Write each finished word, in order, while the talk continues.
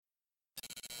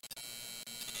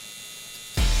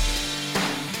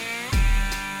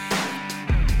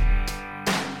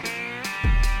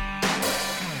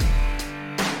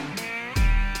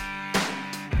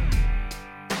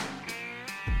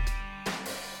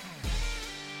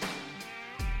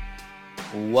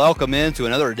Welcome into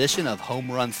another edition of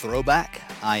Home Run Throwback.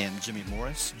 I am Jimmy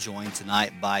Morris, joined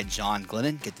tonight by John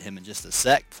Glennon. Get to him in just a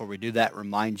sec. Before we do that,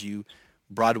 remind you,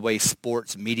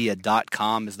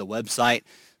 BroadwaySportsMedia.com is the website.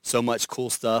 So much cool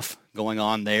stuff going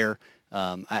on there.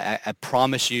 I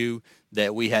promise you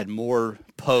that we had more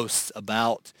posts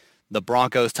about the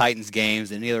Broncos-Titans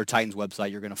games than any other Titans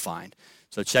website you're going to find.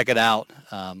 So check it out.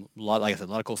 Like I said,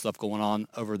 a lot of cool stuff going on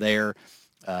over there.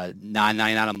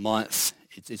 $9.99 a month.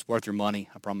 It's worth your money.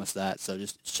 I promise that. So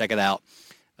just check it out.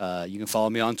 You can follow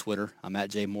me on Twitter. I'm at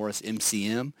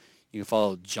JMorrisMCM. You can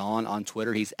follow John on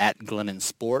Twitter. He's at Glennon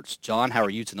Sports. John, how are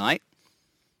you tonight?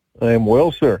 I am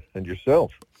well, sir. And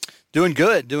yourself? Doing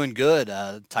good.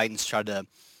 Titans tried to.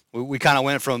 We kind of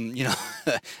went from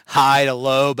high to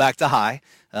low, back to high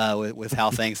with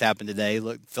how things happened today.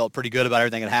 Felt pretty good about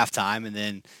everything at halftime, and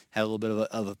then had a little bit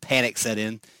of a panic set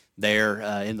in there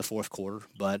in the fourth quarter.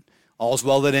 But all's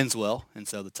well that ends well, and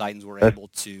so the Titans were able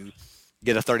to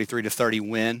get a 33-30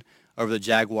 win over the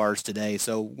Jaguars today.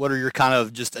 So what are your kind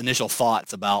of just initial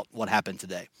thoughts about what happened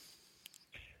today?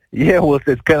 Yeah, well,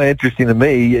 it's kind of interesting to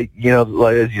me.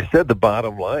 Like, as you said, the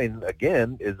bottom line,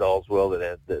 again, is all's well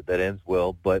that ends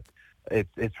well, but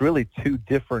it's really two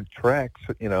different tracks,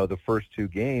 the first two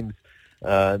games.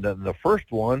 The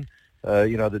first one,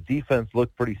 the defense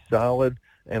looked pretty solid,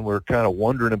 and we're kind of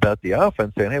wondering about the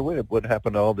offense, saying, hey, what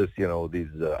happened to all this,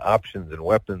 these options and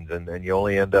weapons, and you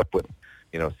only end up with,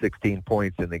 16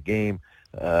 points in the game.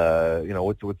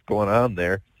 What's going on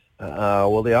there?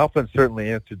 Well, the offense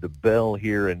certainly answered the bell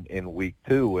here in week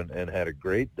two and had a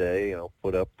great day,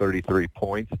 put up 33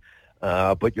 points.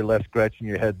 But you're left scratching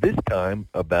your head this time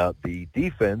about the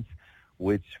defense,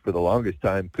 which for the longest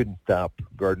time couldn't stop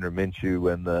Gardner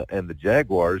Minshew and the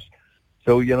Jaguars.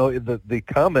 So, the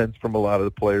comments from a lot of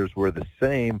the players were the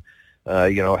same,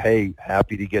 hey,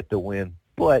 happy to get the win,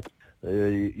 but,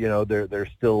 there's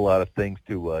still a lot of things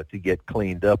to get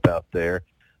cleaned up out there.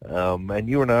 And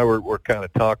you and I were kind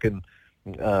of talking,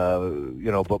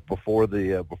 but before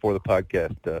the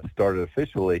podcast started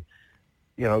officially,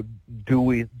 do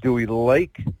we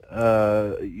like,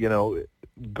 Gardner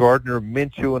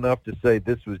Minshew enough to say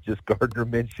this was just Gardner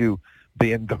Minshew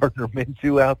being Gardner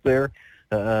Minshew out there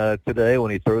today when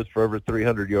he throws for over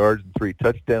 300 yards and 3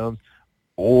 touchdowns?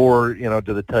 Or,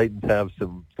 do the Titans have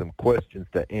some questions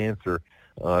to answer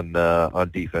on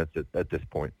defense at this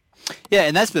point? Yeah,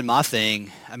 and that's been my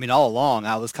thing. I mean, all along,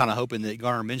 I was kind of hoping that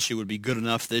Gardner Minshew would be good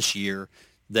enough this year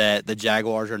that the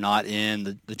Jaguars are not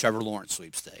in the Trevor Lawrence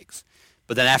sweepstakes.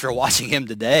 But then after watching him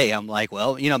today, I'm like,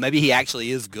 well, maybe he actually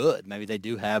is good. Maybe they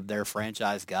do have their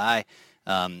franchise guy.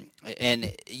 He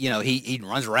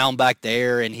runs around back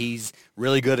there, and he's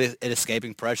really good at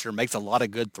escaping pressure, makes a lot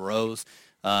of good throws.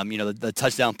 The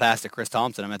touchdown pass to Chris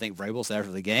Thompson, I think Vrabel said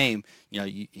after the game,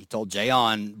 he told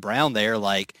Jayon Brown there,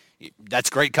 like, that's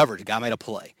great coverage. The guy made a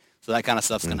play. So that kind of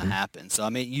stuff's going to happen. So,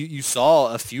 you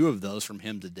saw a few of those from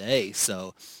him today.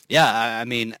 So, yeah,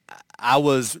 I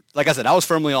was, like I said, I was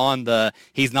firmly on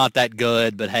he's not that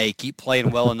good, but, hey, keep playing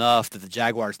well enough that the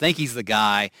Jaguars think he's the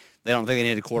guy. They don't think they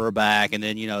need a quarterback. And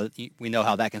then, we know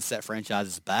how that can set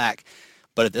franchises back.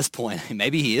 But at this point,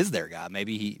 maybe he is their guy.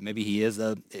 Maybe he is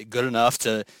good enough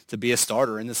to be a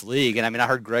starter in this league. And, I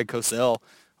heard Greg Cosell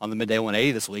on the Midday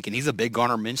 180 this week, and he's a big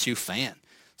Gardner Minshew fan.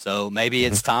 So maybe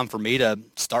it's time for me to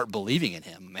start believing in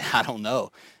him. I don't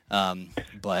know.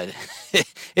 But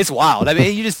it's wild.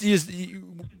 You just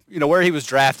where he was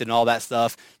drafted and all that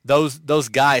stuff, those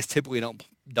guys typically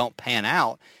don't pan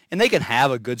out. And they can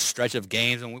have a good stretch of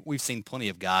games, and we've seen plenty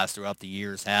of guys throughout the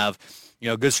years have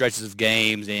good stretches of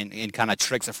games and kind of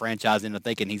tricks a franchise into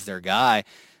thinking he's their guy.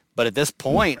 But at this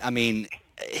point,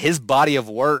 his body of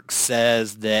work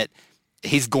says that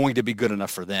he's going to be good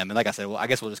enough for them. And like I said, I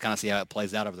guess we'll just kind of see how it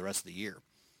plays out over the rest of the year.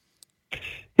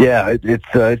 Yeah, it's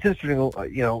interesting.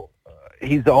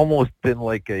 He's almost been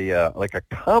like a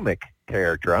comic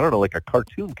character. I don't know, like a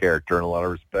cartoon character in a lot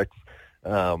of respects.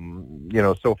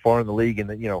 So far in the league,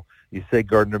 and you say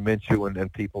Gardner Minshew,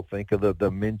 and people think of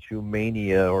the Minshew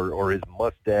mania, or his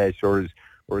mustache, or his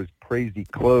crazy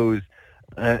clothes,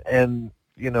 and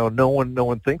no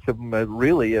one thinks of him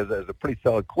really as a pretty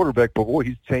solid quarterback. But boy,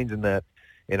 he's changing that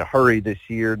in a hurry this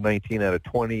year. 19 out of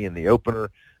 20 in the opener,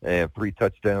 and 3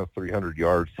 touchdowns, 300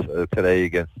 yards today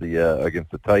against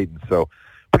the Titans. So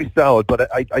pretty solid. But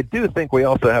I do think we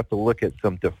also have to look at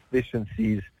some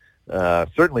deficiencies.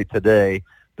 Certainly today,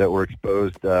 that were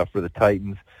exposed for the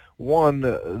Titans. One,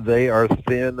 they are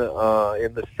thin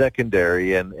in the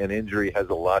secondary, and injury has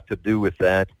a lot to do with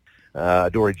that.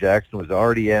 Dory Jackson was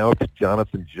already out.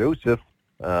 Jonathan Joseph,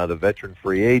 the veteran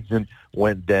free agent,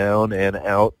 went down and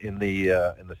out in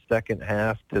the second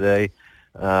half today.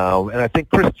 And I think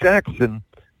Chris Jackson,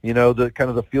 the kind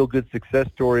of the feel-good success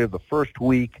story of the first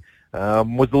week,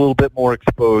 was a little bit more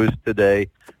exposed today.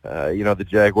 The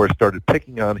Jaguars started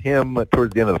picking on him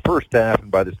towards the end of the first half,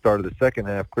 and by the start of the second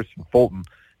half, Christian Fulton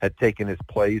had taken his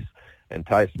place, and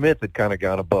Ty Smith had kind of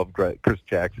gone above Chris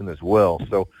Jackson as well.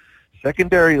 So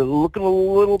secondary looking a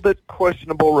little bit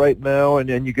questionable right now, and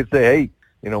then you could say, hey,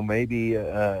 maybe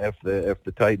if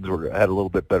the Titans had a little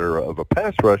bit better of a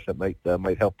pass rush, that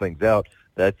might help things out.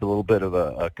 That's a little bit of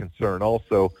a concern.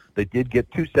 Also, they did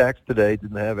get 2 sacks today,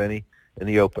 didn't have any in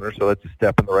the opener, so that's a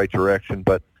step in the right direction.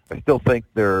 But I still think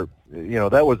that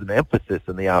was an emphasis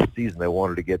in the off season. They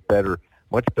wanted to get better,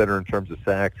 much better in terms of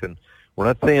sacks, and we're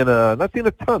not seeing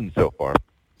a ton so far.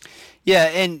 Yeah,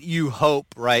 and you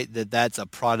hope, right, that that's a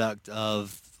product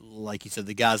of, like you said,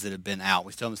 the guys that have been out.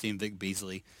 We still haven't seen Vic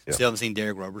Beasley. Yeah. Still haven't seen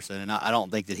Derek Roberson, and I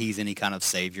don't think that he's any kind of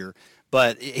savior.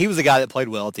 But he was a guy that played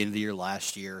well at the end of the year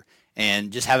last year,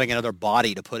 and just having another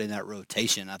body to put in that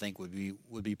rotation, I think would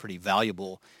be pretty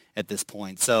valuable at this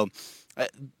point. So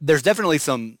there's definitely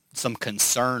some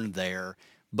concern there,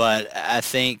 but I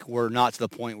think we're not to the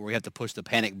point where we have to push the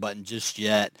panic button just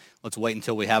yet. Let's wait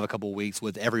until we have a couple of weeks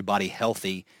with everybody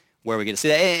healthy where we get to see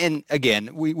that. And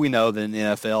again, we know that in the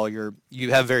NFL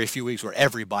you have very few weeks where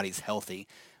everybody's healthy,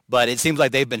 but it seems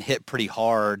like they've been hit pretty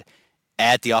hard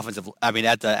at the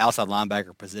at the outside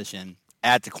linebacker position,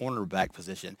 at the cornerback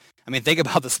position. I mean, think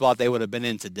about the spot they would have been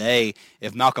in today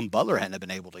if Malcolm Butler hadn't been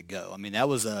able to go. I mean,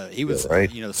 he was right.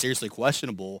 Seriously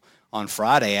questionable on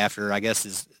Friday after, I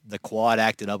guess, the quad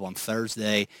acted up on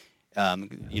Thursday.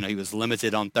 He was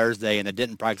limited on Thursday and they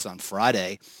didn't practice on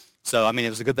Friday. So, I mean, it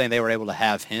was a good thing they were able to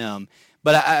have him.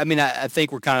 But, I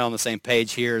think we're kind of on the same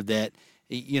page here that,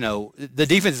 the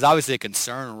defense is obviously a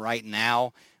concern right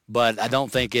now, but I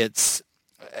don't think it's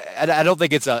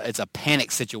a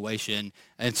panic situation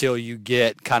until you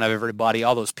get kind of everybody,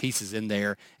 all those pieces in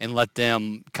there, and let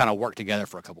them kind of work together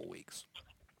for a couple of weeks.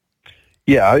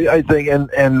 Yeah, I think,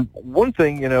 and one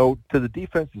thing, to the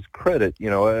defense's credit,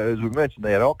 as we mentioned,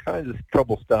 they had all kinds of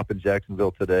trouble stopping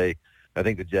Jacksonville today. I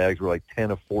think the Jags were like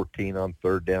 10 of 14 on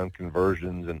third down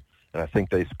conversions, and I think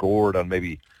they scored on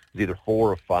maybe either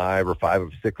 4 of 5 or 5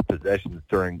 of 6 possessions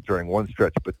during one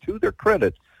stretch. But to their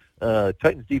credit,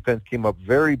 Titans defense came up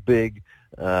very big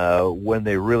when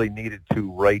they really needed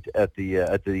to right at the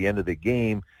end of the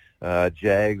game.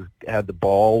 Jags had the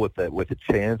ball with a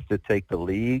chance to take the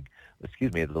lead,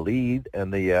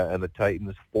 and the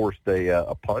Titans forced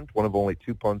a punt, one of only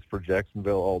 2 punts for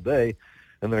Jacksonville all day.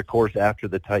 And then, of course, after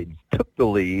the Titans took the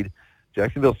lead,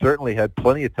 Jacksonville certainly had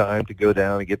plenty of time to go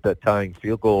down and get that tying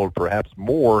field goal, or perhaps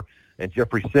more. And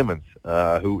Jeffrey Simmons,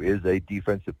 who is a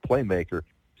defensive playmaker,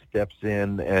 steps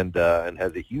in and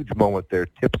has a huge moment there,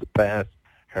 tips the pass.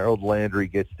 Harold Landry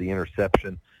gets the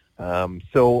interception.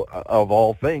 So, of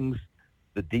all things,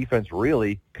 the defense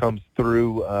really comes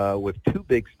through with 2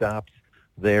 big stops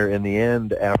there in the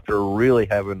end after really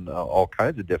having all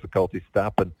kinds of difficulty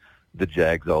stopping the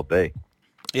Jags all day.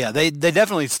 Yeah, they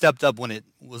definitely stepped up when it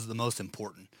was the most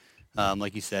important.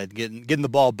 Like you said, getting the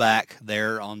ball back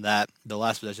there on the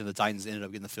last possession the Titans ended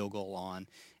up getting the field goal on,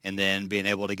 and then being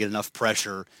able to get enough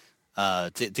pressure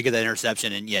to get that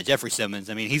interception. And, yeah, Jeffrey Simmons,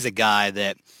 I mean, he's a guy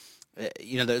that,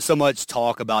 there's so much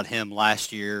talk about him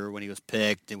last year when he was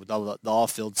picked and with all the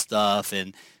off-field stuff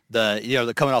and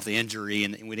the coming off the injury,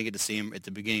 and we didn't get to see him at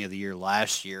the beginning of the year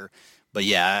last year. But,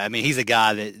 yeah, I mean, he's a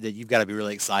guy that you've got to be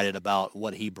really excited about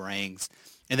what he brings.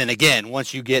 And then, again,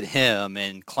 once you get him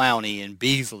and Clowney and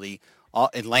Beasley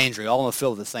and Landry all on the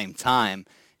field at the same time,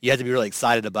 you have to be really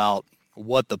excited about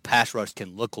what the pass rush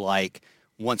can look like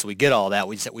once we get all that.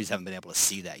 We just haven't been able to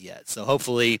see that yet. So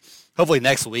hopefully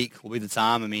next week will be the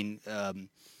time. I mean,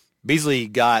 Beasley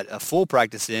got a full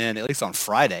practice in, at least on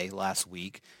Friday last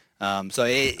week. So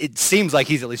it seems like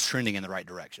he's at least trending in the right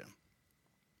direction.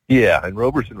 Yeah, and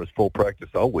Roberson was full practice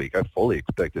all week. I fully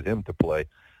expected him to play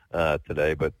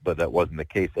today, but that wasn't the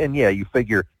case. And, yeah, you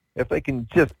figure if they can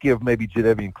just give maybe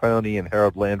Jadeveon Clowney and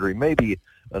Harold Landry maybe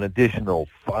an additional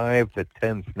 5 to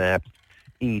 10 snaps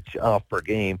each off per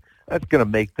game, that's going to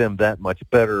make them that much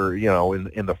better,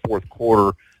 in the fourth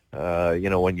quarter,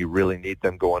 when you really need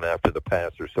them going after the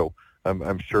passer. So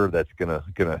I'm sure that's going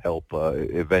to help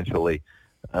eventually.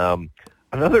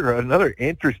 Another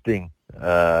interesting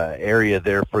area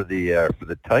there for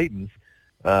the Titans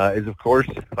is, of course,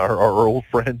 our old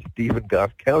friend Stephen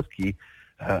Gostkowski.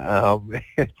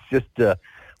 It's just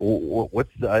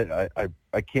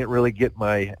I can't really get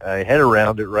my head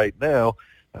around it right now.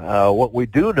 What we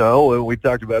do know, and we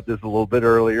talked about this a little bit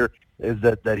earlier, is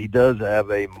that he does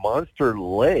have a monster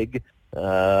leg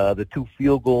The 2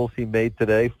 field goals he made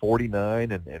today,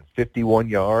 49 and 51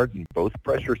 yards in both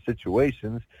pressure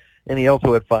situations. And he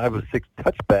also had 5 of 6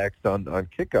 touchbacks on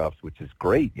kickoffs, which is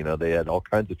great. You know, they had all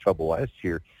kinds of trouble last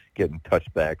year getting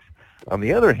touchbacks. On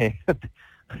the other hand,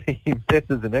 he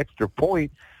misses an extra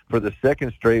point for the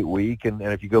second straight week. And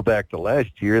if you go back to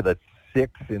last year, that's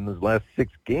 6 in his last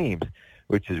 6 games,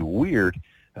 which is weird.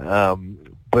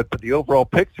 But the overall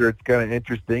picture, it's kind of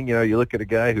interesting. You know, you look at a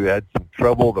guy who had some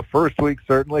trouble the first week,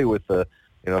 certainly with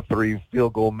 3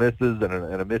 field goal misses and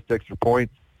a missed extra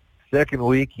point. Second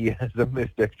week, he has a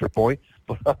missed extra point.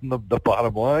 But on the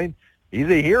bottom line, he's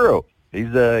a hero. He's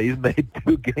made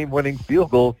 2 game-winning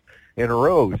field goals in a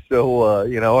row. So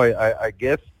I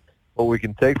guess what we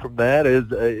can take from that is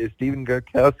Stephen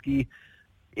Gostkowski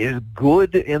is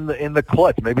good in the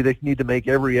clutch. Maybe they need to make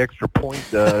every extra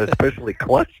point, especially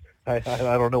clutch. I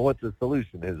don't know what the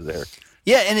solution is there.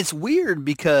 Yeah, and it's weird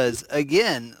because,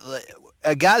 again,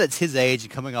 a guy that's his age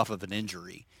and coming off of an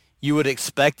injury, you would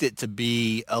expect it to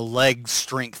be a leg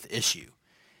strength issue.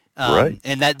 Right.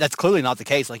 And that's clearly not the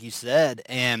case, like you said.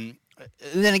 And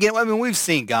then again, I mean, we've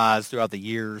seen guys throughout the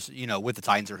years, you know, with the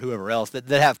Titans or whoever else, that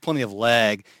have plenty of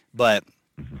leg, but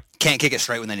can't kick it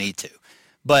straight when they need to.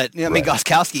 But, I mean,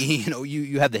 Gostkowski, you know,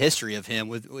 you have the history of him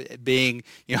with being,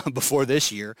 you know, before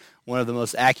this year, one of the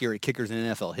most accurate kickers in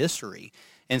NFL history.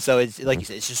 And so it's like you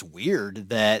said, it's just weird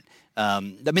that,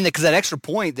 because that extra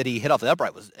point that he hit off the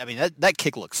upright was, I mean, that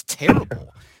kick looks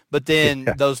terrible. But then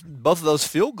both of those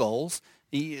field goals,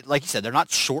 like you said, they're not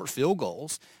short field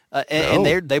goals. And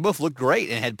they both looked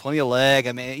great and had plenty of leg.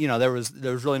 I mean, you know, there was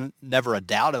really never a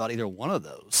doubt about either one of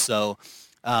those. So,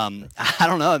 I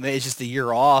don't know. I mean, it's just the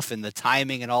year off and the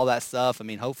timing and all that stuff. I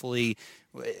mean, hopefully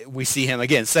we see him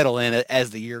again settle in as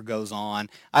the year goes on.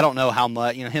 I don't know how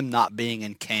much, you know, him not being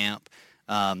in camp,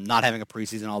 not having a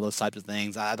preseason, all those types of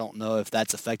things. I don't know if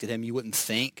that's affected him. You wouldn't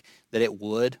think that it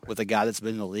would with a guy that's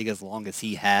been in the league as long as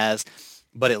he has,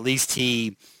 but at least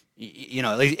he, you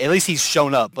know, at least he's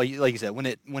shown up. Like you said, when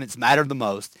it's mattered the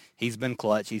most, he's been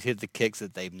clutch. He's hit the kicks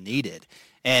that they've needed.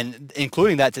 And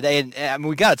including that today, and I mean,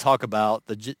 we got to talk about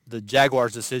the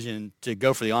Jaguars' decision to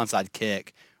go for the onside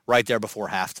kick right there before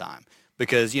halftime.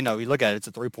 Because, you know, you look at it, it's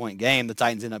a 3-point game. The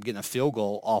Titans end up getting a field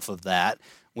goal off of that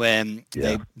when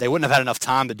they wouldn't have had enough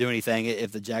time to do anything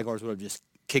if the Jaguars would have just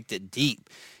kicked it deep.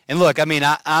 And look, I mean,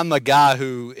 I'm a guy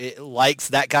who likes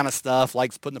that kind of stuff,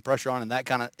 likes putting the pressure on and that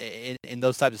kind of in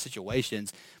those types of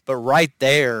situations. But right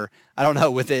there, I don't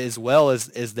know, with it as well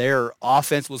as their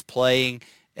offense was playing,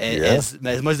 as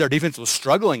much as their defense was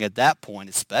struggling at that point,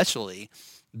 especially,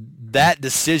 that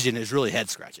decision is really head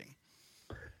scratching.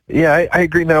 Yeah, I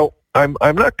agree. Now, I'm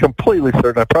not completely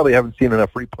certain. I probably haven't seen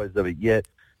enough replays of it yet.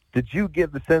 Did you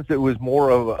get the sense it was more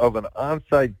of an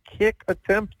onside kick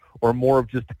attempt or more of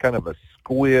just kind of a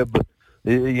squib,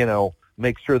 you know,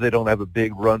 make sure they don't have a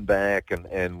big run back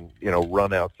and you know,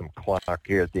 run out some clock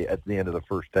here at the end of the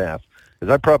first half?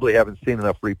 Because I probably haven't seen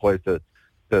enough replays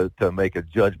to make a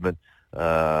judgment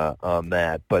on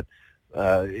that. But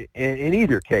in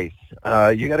either case,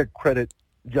 you got to credit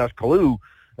Josh Kalu.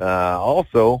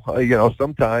 Also, you know,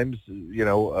 sometimes, you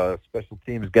know, special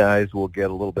teams guys will get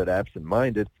a little bit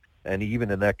absent-minded, and even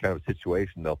in that kind of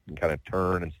situation, they'll kind of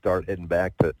turn and start heading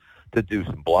back to do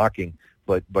some blocking.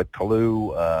 But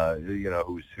Kalu, you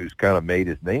know, who's kind of made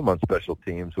his name on special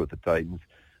teams with the Titans,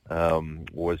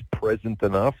 was present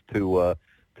enough to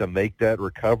make that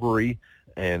recovery.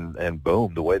 And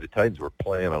boom, the way the Titans were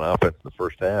playing on offense in the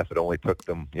first half, it only took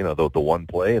them, you know, the one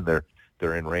play, and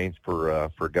they're in range for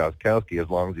Gostkowski as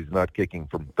long as he's not kicking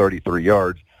from 33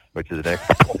 yards, which is an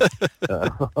extra point,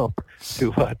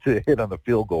 to hit on the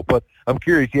field goal. But I'm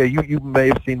curious. Yeah, you may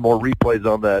have seen more replays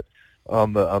on that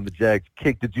on the Jags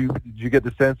kick. Did you get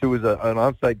the sense it was an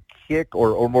onside kick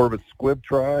or more of a squib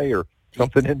try or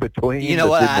something in between? You know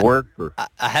what? Didn't work? Or?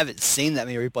 I haven't seen that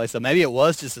many replays, so maybe it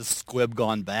was just a squib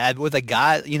gone bad. With a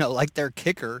guy, you know, like their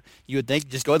kicker, you would think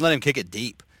just go ahead and let him kick it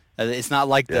deep. It's not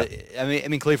like I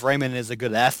mean, Khalif Raymond is a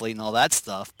good athlete and all that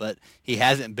stuff, but he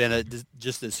hasn't been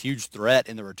just this huge threat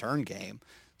in the return game.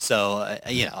 So,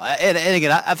 you know, and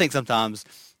again, I think sometimes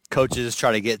coaches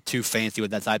try to get too fancy with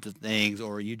that type of things,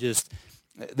 or you just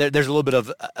there's a little bit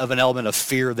of an element of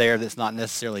fear there that's not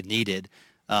necessarily needed.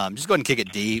 Just go ahead and kick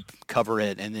it deep, cover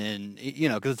it, and then, you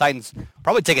know, because the Titans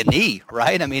probably take a knee,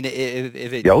 right? I mean,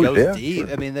 if it goes deep,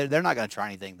 sure. I mean, they're not going to try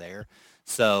anything there.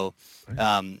 So,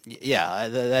 that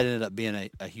ended up being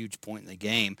a huge point in the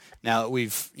game. Now,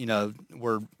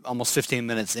 we're almost 15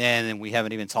 minutes in, and we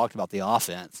haven't even talked about the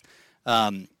offense.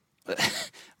 Ryan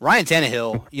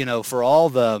Tannehill, you know, for all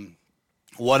the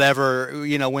whatever,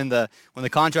 when the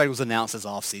contract was announced this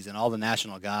offseason, all the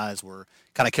national guys were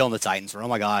kind of killing the Titans for, oh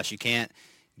my gosh, you can't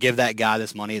give that guy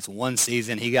this money. It's one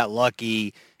season. He got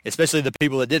lucky, especially the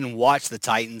people that didn't watch the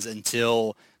Titans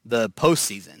until the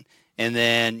postseason. And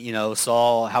then,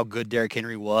 saw how good Derrick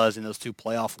Henry was in those two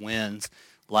playoff wins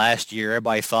last year.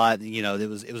 Everybody thought, it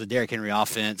was a Derrick Henry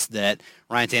offense that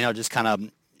Ryan Tannehill just kind of,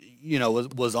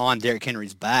 was on Derrick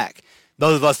Henry's back.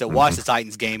 Those of us that watched the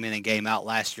Titans game in and game out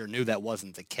last year knew that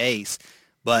wasn't the case.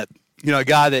 But, a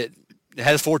guy that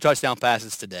has 4 touchdown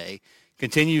passes today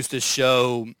continues to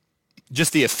show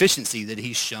just the efficiency that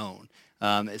he's shown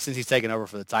since he's taken over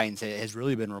for the Titans has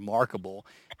really been remarkable.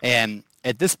 And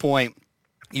at this point,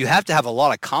 you have to have a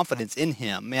lot of confidence in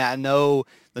him. I mean, I know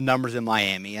the numbers in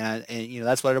Miami, and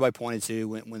that's what everybody pointed to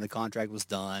when the contract was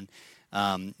done.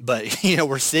 But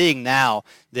we're seeing now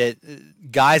that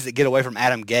guys that get away from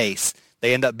Adam Gase,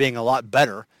 they end up being a lot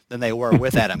better than they were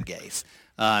with Adam Gase.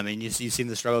 And you've seen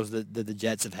the struggles that the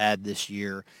Jets have had this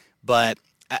year. But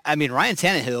I mean, Ryan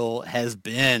Tannehill has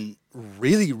been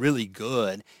really, really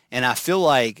good, and I feel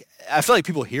like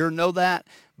people here know that.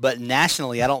 But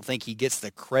nationally, I don't think he gets the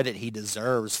credit he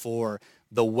deserves for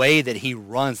the way that he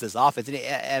runs this offense.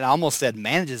 And I almost said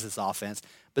manages this offense,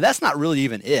 but that's not really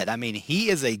even it. I mean, he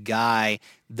is a guy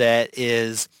that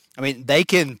is – they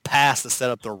can pass to set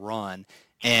up the run,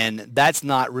 and that's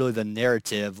not really the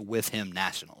narrative with him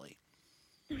nationally.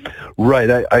 Right,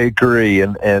 I agree.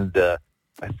 And I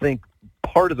think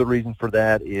part of the reason for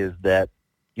that is that,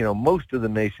 most of the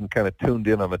nation kind of tuned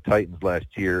in on the Titans last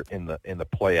year in the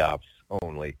playoffs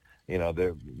only.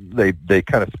 They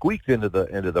kind of squeaked into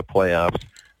the playoffs,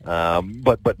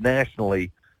 but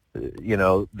nationally,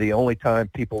 the only time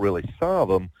people really saw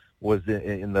them was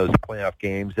in those playoff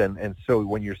games, and so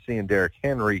when you're seeing Derrick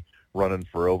Henry running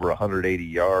for over 180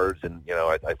 yards, and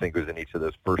I think it was in each of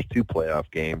those first 2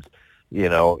 playoff games,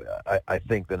 I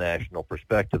think the national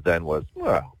perspective then was,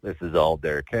 well, this is all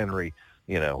Derrick Henry.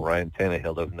 Ryan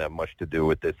Tannehill doesn't have much to do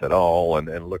with this at all,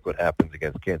 and look what happens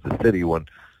against Kansas City when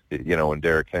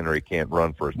Derrick Henry can't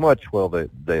run for as much. Well,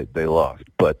 they lost.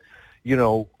 But,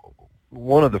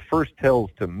 one of the first tells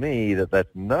to me that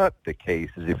that's not the case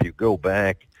is if you go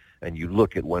back and you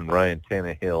look at when Ryan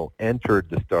Tannehill entered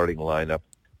the starting lineup,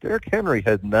 Derrick Henry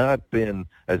has not been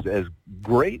as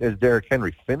great as Derrick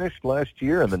Henry finished last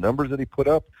year, and the numbers that he put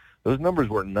up, those numbers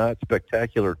were not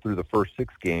spectacular through the first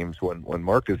 6 games when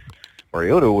Marcus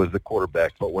Mariota was the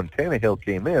quarterback. But when Tannehill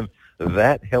came in,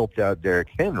 that helped out Derrick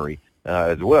Henry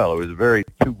as well. It was a very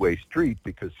two-way street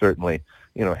because certainly,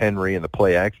 Henry and the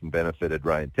play action benefited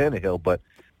Ryan Tannehill, but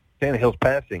Tannehill's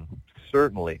passing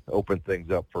certainly opened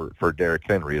things up for Derrick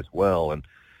Henry as well. And,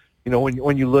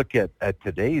 when you look at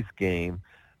today's game,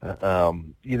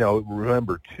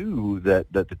 remember, too,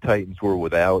 that the Titans were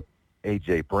without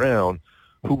A.J. Brown,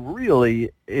 who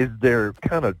really is their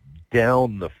kind of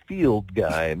down-the-field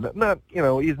guy. Not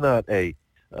he's not a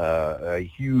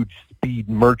huge speed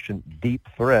merchant, deep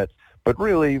threat, but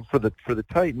really for the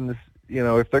Titans,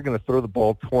 if they're going to throw the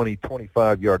ball 20,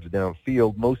 25 yards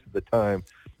downfield, most of the time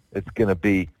it's going to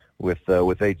be with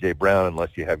A.J. Brown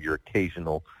unless you have your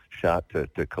occasional shot to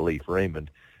Khalif Raymond.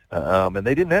 And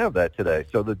they didn't have that today.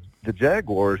 So the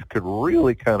Jaguars could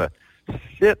really kind of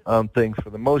sit on things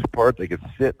for the most part. They could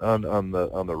sit on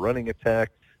the running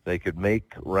attack. They could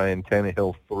make Ryan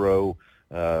Tannehill throw,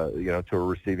 to a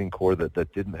receiving core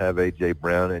that didn't have A.J.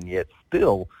 Brown, and yet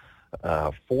still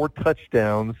 4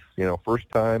 touchdowns, first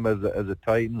time as a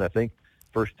Titan. I think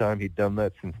first time he'd done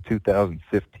that since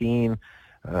 2015.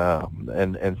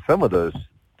 And some of those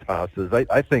tosses,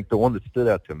 I think the one that stood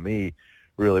out to me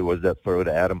really was that throw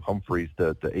to Adam Humphries,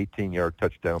 the 18-yard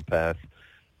touchdown pass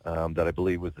that I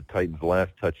believe was the Titans'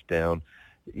 last touchdown.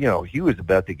 He was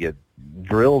about to get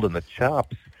drilled in the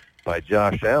chops by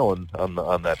Josh Allen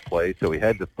on that play, so he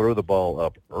had to throw the ball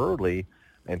up early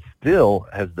and still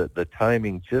has the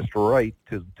timing just right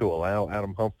to allow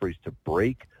Adam Humphries to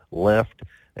break left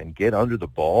and get under the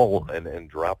ball and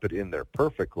drop it in there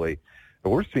perfectly.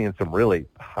 And we're seeing some really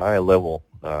high-level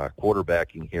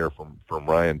quarterbacking here from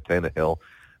Ryan Tannehill.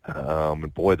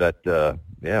 And boy,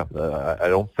 I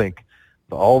don't think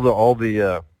all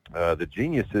the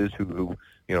geniuses who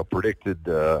predicted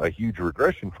a huge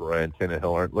regression for Ryan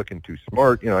Tannehill aren't looking too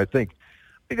smart. I think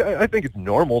it's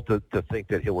normal to think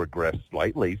that he'll regress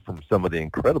slightly from some of the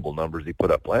incredible numbers he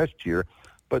put up last year,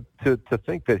 but to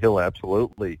think that he'll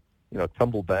absolutely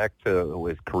tumble back to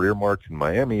his career marks in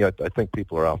Miami, I think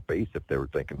people are off base if they were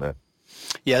thinking that.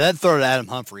 Yeah, that throw to Adam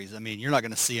Humphries, you're not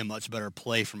going to see a much better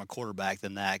play from a quarterback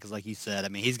than that because, like you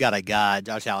said, he's got a guy,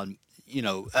 Josh Allen,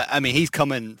 I mean, he's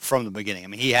coming from the beginning. I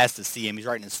mean, he has to see him. He's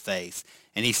right in his face,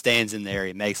 and he stands in there.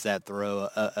 He makes that throw,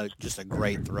 just a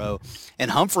great throw.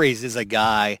 And Humphreys is a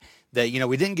guy that,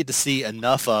 we didn't get to see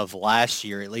enough of last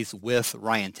year, at least with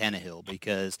Ryan Tannehill,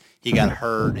 because he got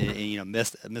hurt and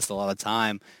missed a lot of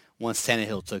time once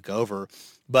Tannehill took over.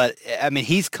 But, I mean,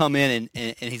 he's come in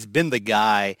and he's been the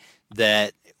guy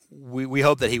that we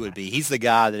hope that he would be. He's the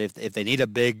guy that if they need a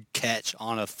big catch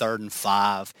on a 3rd and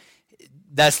 5,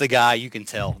 that's the guy you can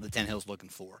tell that Tannehill's looking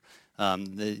for.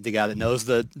 The guy that knows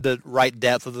the right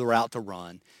depth of the route to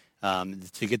run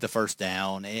to get the first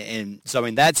down. And so, I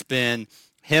mean, that's been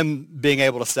him being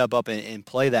able to step up and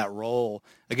play that role,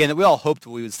 again, that we all hoped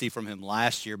we would see from him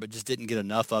last year, but just didn't get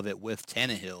enough of it with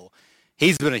Tannehill.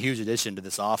 He's been a huge addition to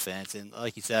this offense. And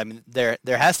like you said, I mean, there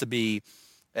has to be,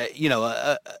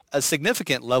 a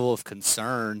significant level of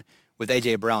concern with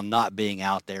A.J. Brown not being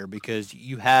out there, because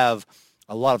you have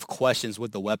a lot of questions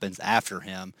with the weapons after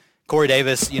him. Corey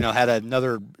Davis, had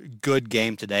another good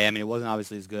game today. I mean, it wasn't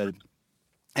obviously as good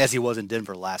as he was in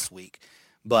Denver last week.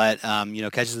 But,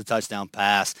 catches a touchdown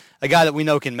pass. A guy that we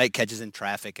know can make catches in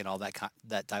traffic and all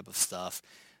that type of stuff.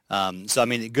 So, I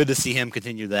mean, good to see him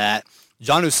continue that.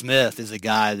 Jonnu Smith is a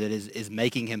guy that is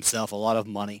making himself a lot of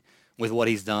money with what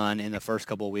he's done in the first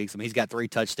couple of weeks. I mean, he's got 3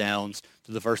 touchdowns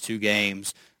through the first 2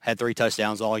 games, had 3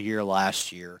 touchdowns all year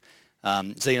last year.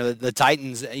 So, the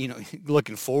Titans,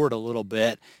 looking forward a little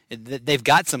bit, they've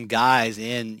got some guys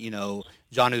in,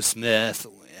 Jonnu Smith.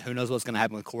 Who knows what's going to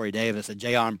happen with Corey Davis,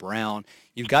 Jayon Brown.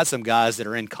 You've got some guys that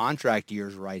are in contract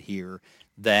years right here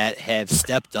that have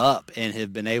stepped up and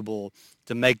have been able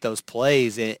to make those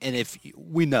plays. And if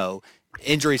we know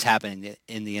injuries happen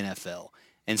in the NFL.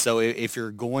 And so if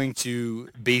you're going to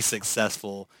be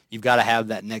successful, you've got to have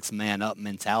that next man up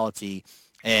mentality.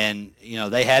 And,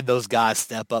 they had those guys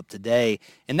step up today,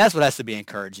 and that's what has to be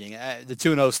encouraging. The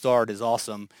 2-0 start is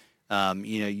awesome.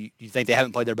 You think they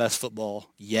haven't played their best football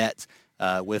yet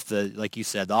with like you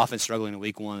said, the offense struggling in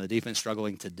week 1, the defense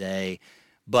struggling today.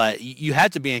 But you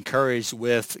have to be encouraged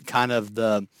with kind of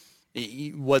the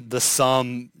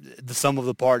sum of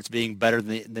the parts being better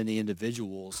than the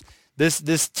individuals.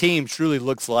 This team truly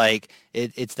looks like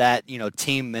it's that,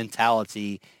 team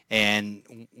mentality.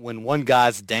 And when one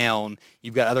guy's down,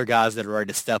 you've got other guys that are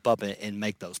ready to step up and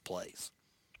make those plays.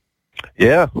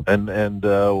 Yeah, and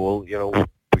we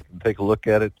can take a look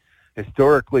at it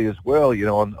historically as well.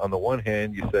 On the one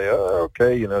hand, you say, oh,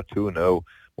 okay, 2-0.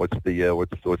 What's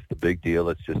the big deal?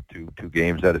 It's just two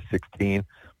games out of 16.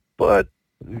 But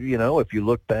if you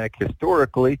look back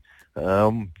historically,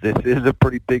 this is a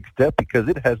pretty big step because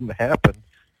it hasn't happened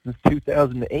since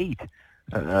 2008.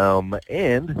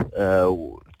 And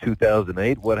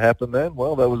 2008, what happened then?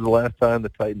 Well, that was the last time the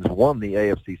Titans won the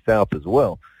AFC South as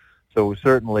well. So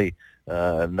certainly,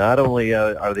 not only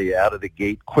are they out of the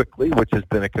gate quickly, which has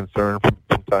been a concern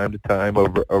from time to time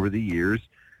over the years,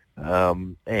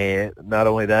 and not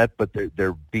only that, but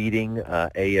they're beating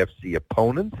AFC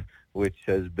opponents, which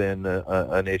has been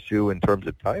an issue in terms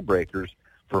of tiebreakers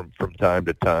from time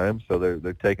to time. So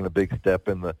they're taking a big step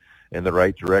in the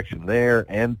right direction there.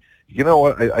 And you know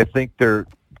what? I think they're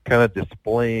kind of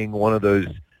displaying one of those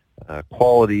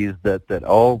qualities that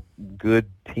all good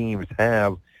teams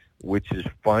have, which is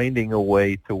finding a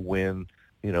way to win,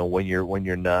 when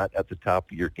you're not at the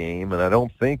top of your game. And I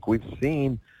don't think we've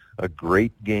seen a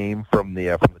great game from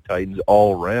the Titans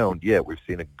all around yet. We've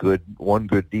seen one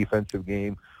good defensive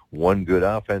game, one good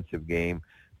offensive game,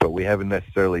 but we haven't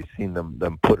necessarily seen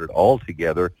them put it all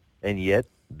together. And yet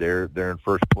they're in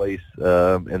first place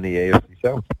in the AFC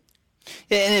South.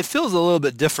 Yeah, and it feels a little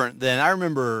bit different than I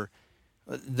remember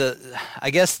the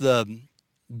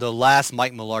last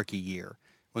Mike Mularkey year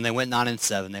when they went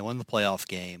 9-7. They won the playoff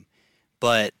game,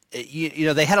 but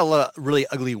they had a lot of really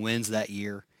ugly wins that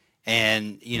year,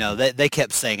 and they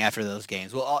kept saying after those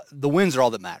games, well, the wins are all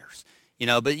that matters,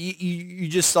 But you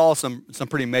just saw some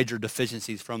pretty major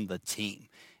deficiencies from the team,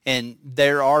 and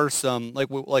there are some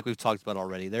like we've talked about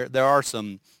already. There are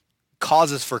some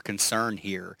causes for concern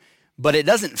here. But it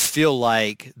doesn't feel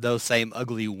like those same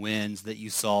ugly wins that you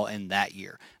saw in that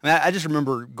year. I mean, I just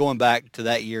remember going back to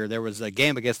that year, there was a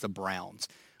game against the Browns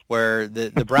where the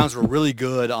Browns were really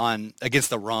good against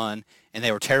the run, and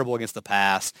they were terrible against the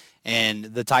pass. And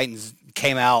the Titans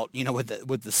came out,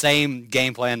 with the same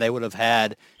game plan they would have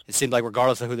had, it seemed like,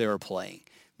 regardless of who they were playing.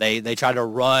 They tried to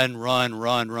run,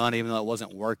 even though it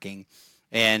wasn't working.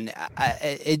 And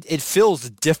it feels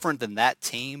different than that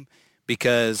team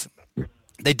because –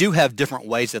 they do have different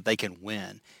ways that they can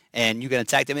win, and you can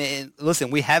attack them. And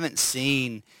listen, we haven't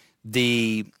seen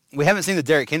the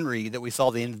Derrick Henry that we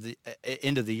saw the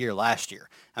end of the year last year.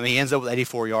 I mean, he ends up with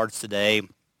 84 yards today.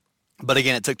 But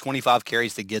again, it took 25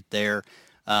 carries to get there.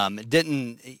 It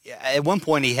didn't. At one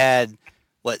point, he had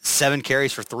 7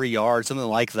 carries for 3 yards, something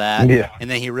like that, Yeah. and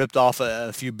then he ripped off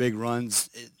a few big runs,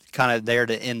 kind of there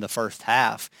to end the first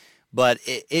half. But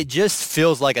it just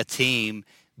feels like a team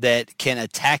that can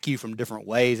attack you from different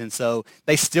ways, and so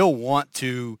they still want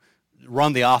to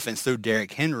run the offense through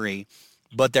Derrick Henry,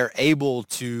 but they're able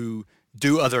to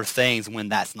do other things when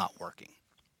that's not working.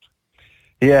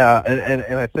 Yeah, and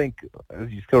I think,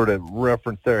 as you sort of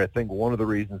referenced there, I think one of the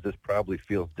reasons this probably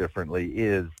feels differently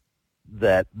is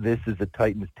that this is a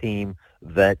Titans team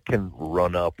that can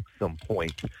run up some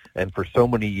points. And for so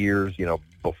many years,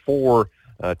 before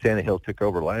Tannehill took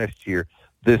over last year,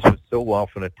 this was so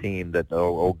often a team that,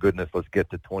 oh goodness, let's get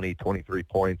to 20, 23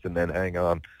 points and then hang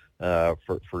on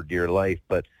for dear life.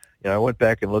 But, I went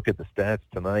back and looked at the stats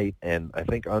tonight, and I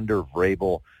think under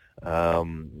Vrabel,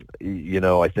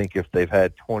 I think if they've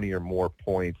had 20 or more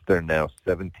points, they're now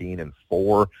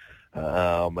 17-4.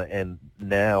 And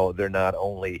now they're not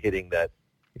only hitting that,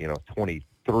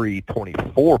 23,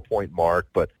 24 point mark,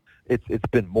 but it's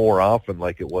been more often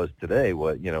like it was today.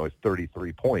 It's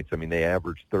 33 points. I mean, they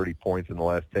averaged 30 points in the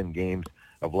last 10 games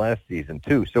of last season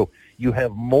too. So you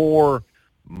have more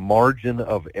margin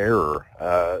of error,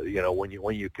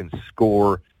 when you can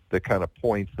score the kind of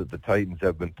points that the Titans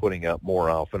have been putting up more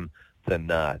often than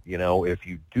not. If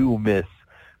you do miss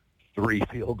 3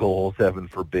 field goals, heaven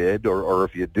forbid, or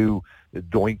if you do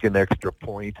doink an extra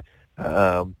point,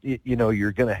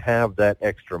 you're going to have that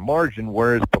extra margin.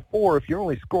 Whereas before, if you're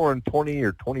only scoring 20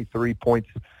 or 23 points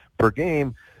per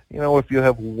game, if you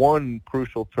have one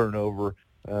crucial turnover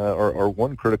or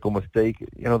one critical mistake,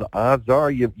 the odds are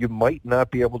you might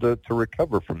not be able to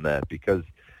recover from that because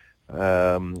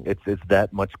it's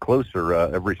that much closer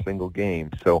every single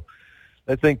game. So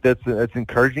I think that's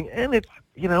encouraging, and it's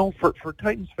for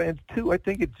Titans fans too. I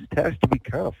think it just has to be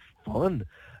kind of fun,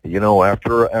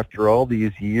 after all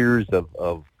these years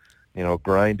of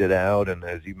grind it out. And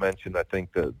as you mentioned, I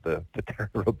think the Terry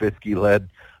Robisky-led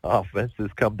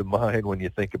offenses come to mind when you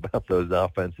think about those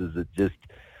offenses that just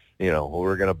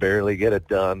we're going to barely get it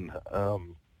done.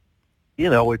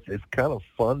 It's kind of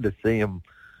fun to see him.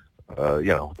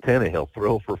 Tannehill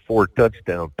throw for 4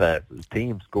 touchdown passes.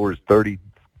 Team scores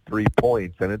 33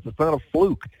 points, and it's not a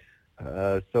fluke.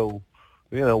 So,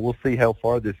 we'll see how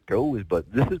far this goes.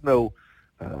 But this is no,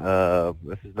 as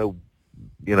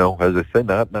I said,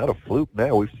 not a fluke.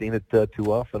 Now we've seen it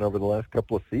too often over the last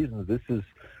couple of seasons. This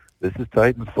is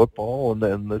Titans football,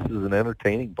 and this is an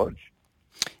entertaining bunch.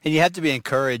 And you have to be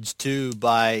encouraged, too,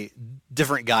 by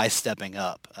different guys stepping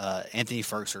up. Anthony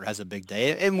Firkser has a big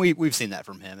day, and we've seen that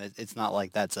from him. It's not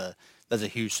like that's a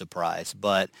huge surprise.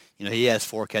 But, he has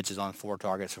 4 catches on 4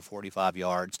 targets for 45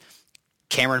 yards.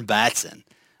 Cameron Batson,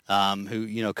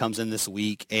 who, comes in this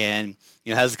week and,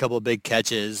 has a couple of big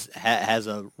catches, has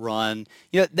a run.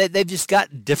 They've just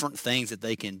got different things that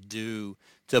they can do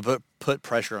to put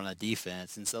pressure on the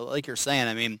defense. And so, like you're saying,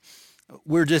 I mean,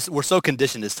 we're so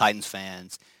conditioned as Titans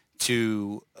fans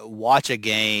to watch a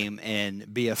game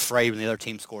and be afraid when the other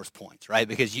team scores points, right?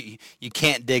 Because you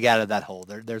can't dig out of that hole.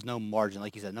 There's no margin,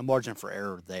 like you said, no margin for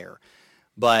error there.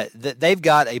 But they've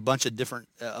got a bunch of different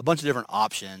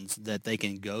options that they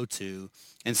can go to.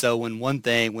 And so when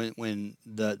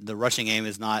the rushing game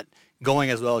is not going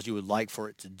as well as you would like for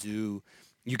it to do,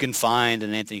 you can find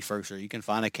an Anthony Firkser, you can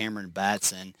find a Cameron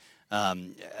Batson.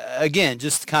 Again,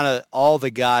 just kind of all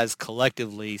the guys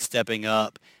collectively stepping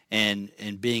up and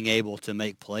being able to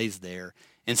make plays there.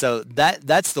 And so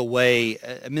that's the way.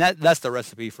 I mean, that's the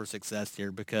recipe for success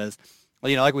here because,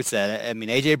 like we said, I mean,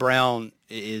 A.J. Brown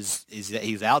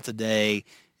he's out today.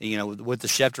 With the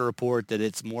Schefter report that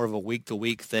it's more of a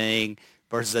week-to-week thing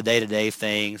versus a day-to-day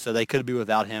thing. So they could be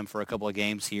without him for a couple of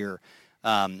games here.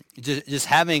 Just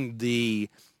having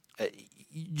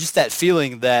just that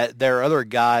feeling that there are other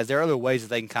guys, there are other ways that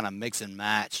they can kind of mix and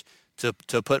match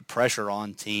to put pressure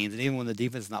on teams. And even when the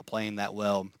defense is not playing that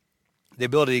well, the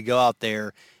ability to go out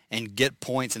there and get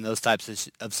points in those types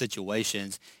of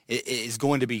situations is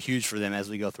going to be huge for them as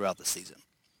we go throughout the season.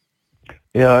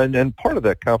 Yeah, and part of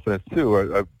that confidence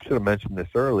too, I should have mentioned this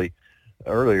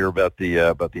earlier about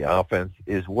the offense,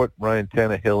 is what Ryan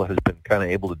Tannehill has been kind of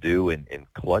able to do in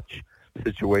clutch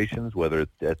situations, whether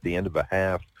it's at the end of a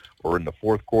half or in the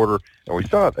fourth quarter. And we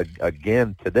saw it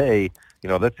again today.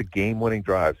 That's a game-winning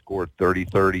drive, scored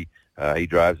 30-30. He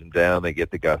drives them down. They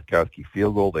get the Gostkowski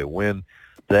field goal. They win.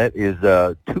 That is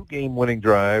 2 game-winning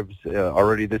drives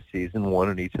already this season, 1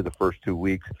 in each of the first 2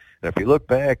 weeks. And if you look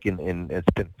back, and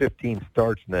it's been 15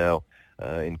 starts now,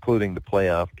 including the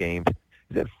playoff games,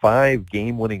 He's had 5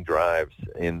 game-winning drives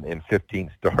in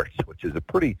 15 starts, which is a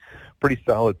pretty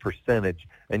solid percentage.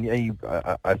 And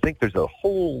I think there's a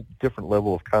whole different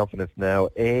level of confidence now.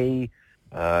 In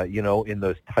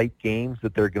those tight games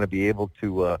that they're going to be able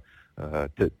to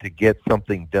get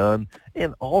something done,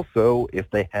 and also if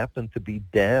they happen to be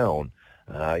down,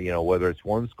 whether it's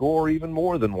one score or even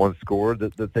more than one score,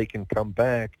 that they can come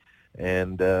back.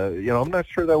 And I'm not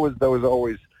sure that was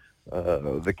always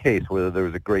the case, whether there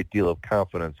was a great deal of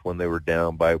confidence when they were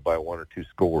down by 1 or 2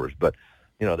 scores. But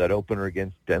that opener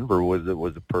against Denver was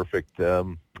a perfect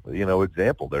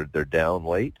example. They're down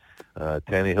late.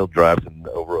 Tannehill drives them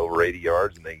over 80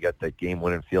 yards, and they got that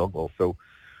game-winning field goal. So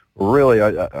really,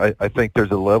 I think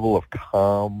there's a level of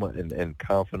calm and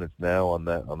confidence now on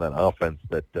that offense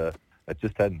that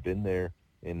just hadn't been there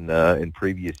in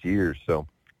previous years. So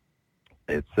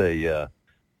it's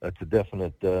that's a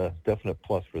definite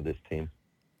plus for this team.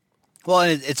 Well,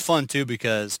 and it's fun too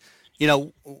because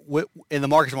in the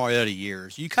Marcus Mariota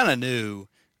years, you kind of knew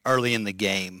early in the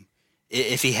game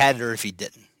if he had it or if he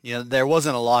didn't. There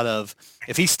wasn't a lot of,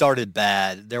 if he started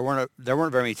bad, there weren't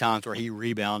very many times where he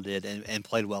rebounded and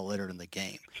played well later in the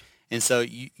game. And so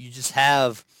you just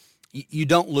have, you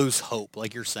don't lose hope,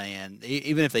 like you're saying.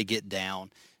 Even if they get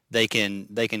down, they can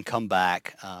come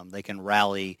back, they can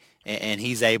rally, and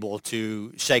he's able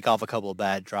to shake off a couple of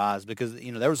bad drives because,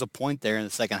 there was a point there in the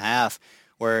second half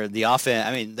where the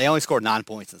offense, they only scored 9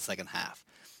 points in the second half.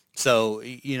 So,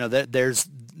 there's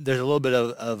a little bit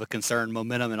of a concern,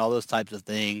 momentum, and all those types of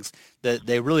things that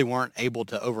they really weren't able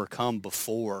to overcome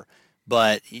before.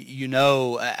 But, when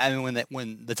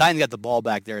the Titans got the ball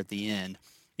back there at the end,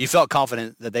 you felt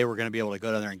confident that they were going to be able to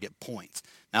go down there and get points.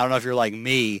 Now, I don't know if you're like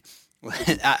me.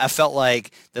 I felt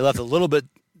like they left a little bit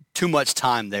too much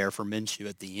time there for Minshew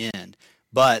at the end.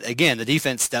 But, again, the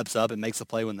defense steps up and makes the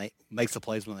plays when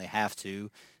they have to.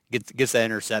 Gets that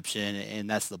interception, and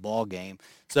that's the ball game.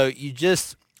 So you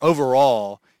just,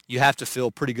 overall, you have to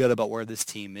feel pretty good about where this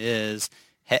team is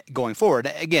going forward.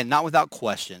 Again, not without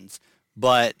questions,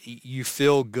 but you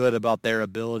feel good about their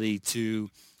ability to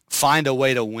find a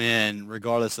way to win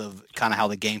regardless of kind of how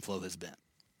the game flow has been.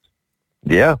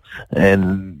 Yeah,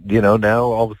 and, now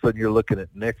all of a sudden you're looking at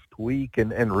next week,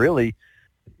 and really,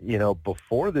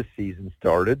 before the season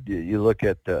started, you look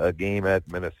at a game at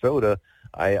Minnesota.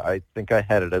 I think I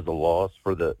had it as a loss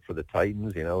for the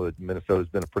Titans. Minnesota's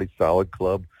been a pretty solid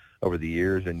club over the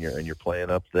years, and you're playing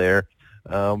up there.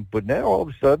 But now all of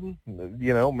a sudden,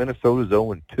 Minnesota's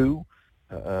 0-2.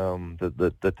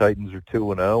 The Titans are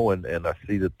 2-0, and I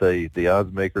see that the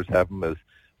odds makers have them as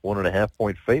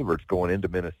 1.5-point favorites going into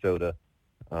Minnesota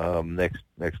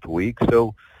next week.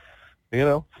 So,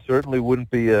 certainly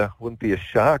wouldn't be a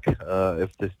shock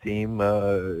if this team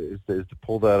is to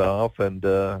pull that off. And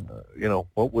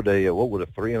what would a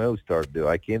 3-0 start do?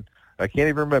 I can't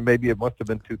even remember. Maybe it must have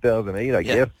been 2008. I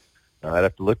guess I'd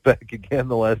have to look back again.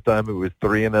 The last time it was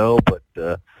 3-0, but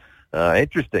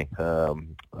interesting.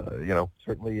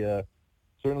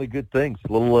 Certainly good things.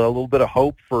 A little bit of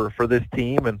hope for this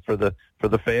team and for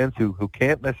the fans who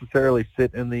can't necessarily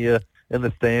sit in the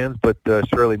stands, but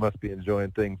surely must be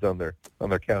enjoying things on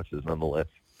their couches nonetheless.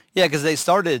 Yeah, because they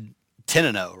started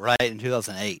 10-0, right, in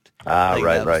 2008. Right.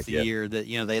 That was the year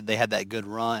that they had that good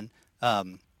run.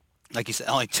 Like you said,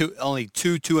 only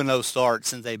two 2-0 starts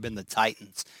since they've been the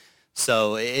Titans.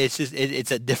 So it's just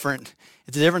it's a different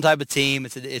type of team.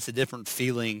 It's a different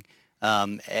feeling,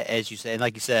 as you said. And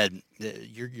like you said,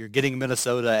 you're getting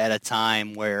Minnesota at a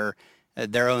time where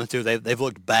they're 0-2. They've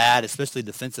looked bad, especially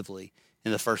defensively,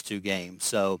 in the first 2 games.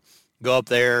 So go up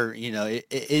there,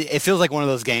 it feels like one of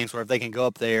those games where if they can go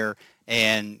up there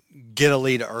and get a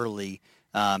lead early,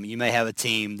 you may have a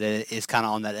team that is kind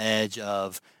of on that edge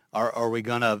of, are we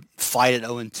going to fight at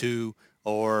 0-2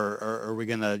 or are we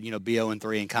going to, be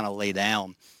 0-3 and kind of lay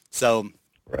down? So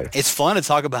right. It's fun to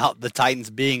talk about the Titans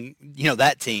being,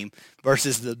 that team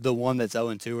versus the one that's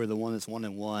 0-2 or the one that's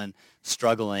 1-1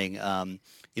 struggling.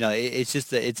 It's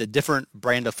just it's a different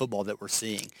brand of football that we're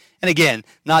seeing. And again,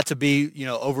 not to be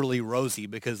overly rosy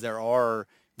because there are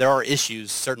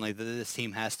issues certainly that this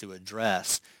team has to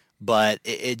address, but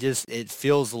it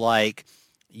feels like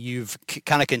you've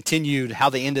kind of continued how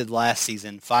they ended last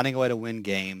season, finding a way to win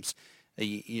games,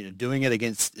 doing it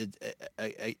against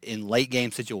in late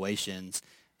game situations.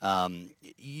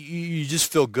 You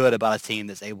just feel good about a team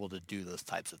that's able to do those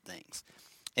types of things.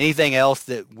 Anything else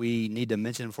that we need to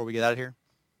mention before we get out of here?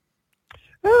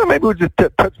 Maybe we'll just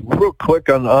touch real quick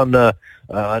on an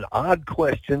odd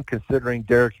question, considering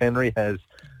Derrick Henry has,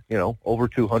 over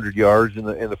 200 yards in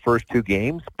the first 2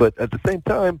 games, but at the same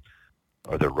time,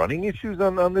 are there running issues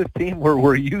on this team?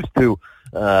 We're used to,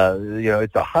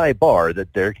 it's a high bar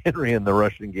that Derrick Henry and the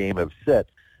rushing game have set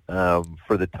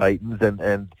for the Titans,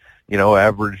 and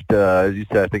averaged, as you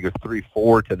said, I think it was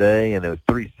 3.4 today, and it was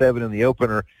 3.7 in the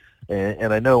opener.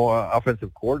 And I know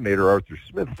offensive coordinator Arthur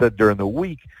Smith said during the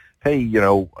week, hey,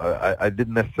 I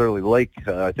didn't necessarily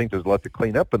I think there's a lot to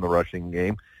clean up in the rushing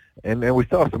game. And we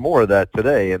saw some more of that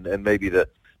today, and maybe the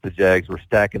Jags were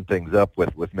stacking things up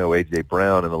with no A.J.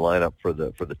 Brown in the lineup for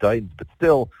the Titans. But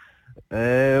still,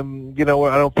 I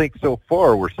don't think so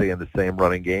far we're seeing the same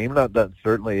running game.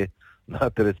 Certainly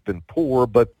not that it's been poor,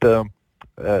 but not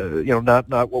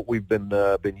what we've been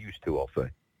used to, I'll say.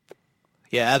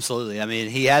 Yeah, absolutely. I mean,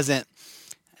 he hasn't.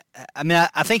 I mean,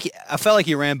 I felt like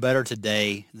he ran better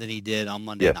today than he did on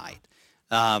Monday night.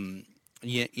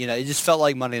 It just felt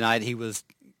like Monday night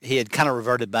he had kind of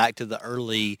reverted back to the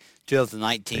early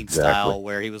 2019 style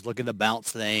where he was looking to bounce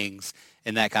things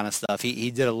and that kind of stuff. He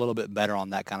did a little bit better on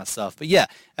that kind of stuff. But yeah,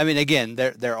 I mean, again,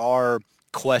 there are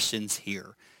questions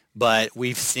here. But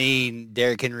we've seen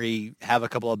Derrick Henry have a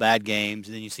couple of bad games,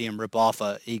 and then you see him rip off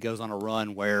he goes on a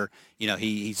run where,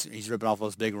 he's ripping off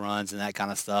those big runs and that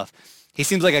kind of stuff. He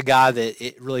seems like a guy that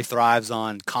it really thrives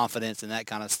on confidence and that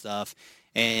kind of stuff.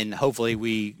 And hopefully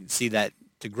we see that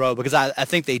to grow, because I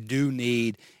think they do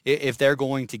need, if they're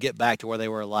going to get back to where they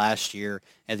were last year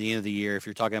at the end of the year, if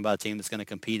you're talking about a team that's going to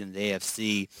compete in the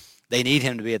AFC, they need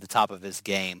him to be at the top of his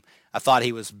game. I thought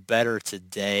he was better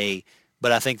today,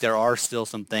 but I think there are still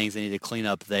some things they need to clean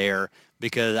up there,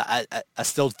 because I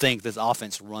still think this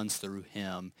offense runs through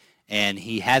him, and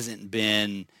he hasn't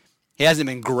been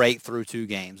great through 2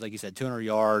 games. Like you said, 200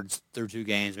 yards through 2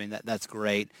 games. I mean, that's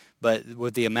great, but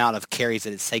with the amount of carries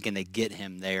that it's taken to get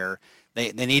him there,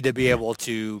 they need to be able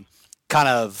to kind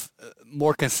of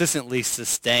more consistently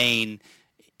sustain,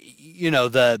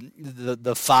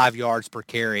 the 5 yards per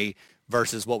carry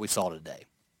versus what we saw today.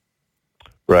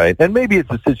 Right, and maybe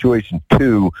it's a situation,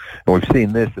 too, and we've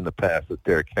seen this in the past with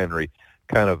Derrick Henry,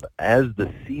 kind of as the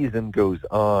season goes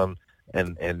on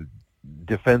and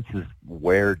defenses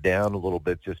wear down a little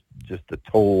bit, just the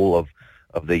toll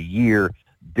of the year,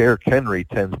 Derrick Henry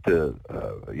tends to,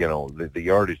 the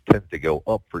yardage tends to go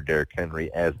up for Derrick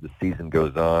Henry as the season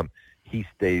goes on. He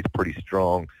stays pretty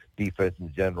strong. Defense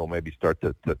in general maybe start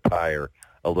to tire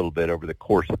a little bit over the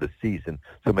course of the season,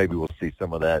 so maybe we'll see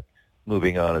some of that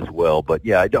moving on as well. But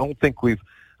yeah, I don't think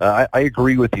I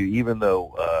agree with you, even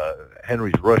though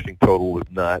Henry's rushing total was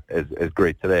not as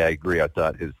great today. I agree. I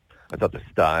thought the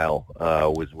style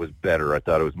was better. I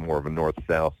thought it was more of a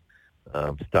north-south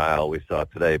style we saw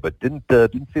today, but didn't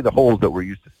see the holes that we're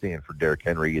used to seeing for Derrick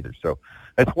Henry either. So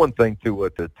that's one thing to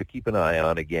keep an eye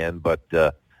on again. But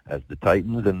as the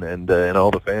Titans and all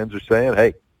the fans are saying,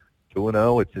 hey,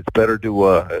 2-0, it's better to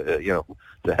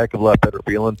it's a heck of a lot better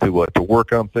feeling to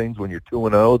work on things when you're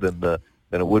 2-0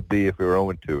 than it would be if we were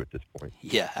 0-2 at this point.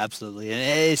 Yeah, absolutely, and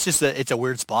it's just it's a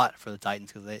weird spot for the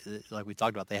Titans, because they, like we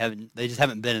talked about, they just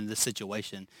haven't been in this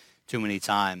situation too many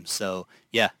times. So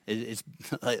yeah, it's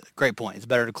a great point. It's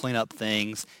better to clean up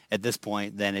things at this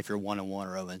point than if you're 1-1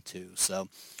 or 0-2. So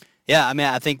yeah, I mean,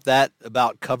 I think that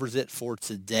about covers it for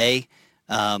today.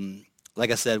 Like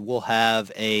I said, we'll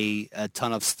have a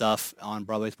ton of stuff on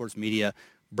Broadway Sports Media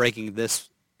breaking this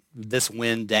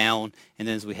win down, and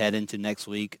then as we head into next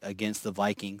week against the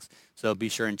Vikings. So be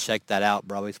sure and check that out,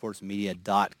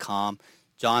 BroadwaySportsMedia.com.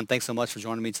 John, thanks so much for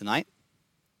joining me tonight.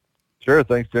 Sure,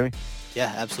 thanks, Jimmy.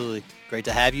 Yeah, absolutely. Great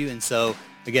to have you. And so,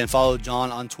 again, follow John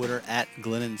on Twitter at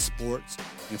Glennon Sports.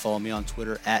 You can follow me on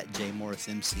Twitter at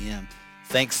JMorrisMCM.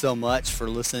 Thanks so much for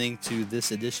listening to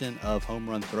this edition of Home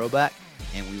Run Throwback,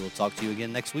 and we will talk to you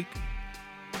again next week.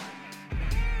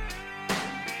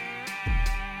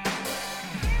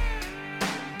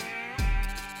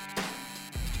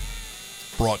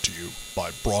 Brought to you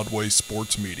by Broadway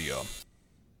Sports Media.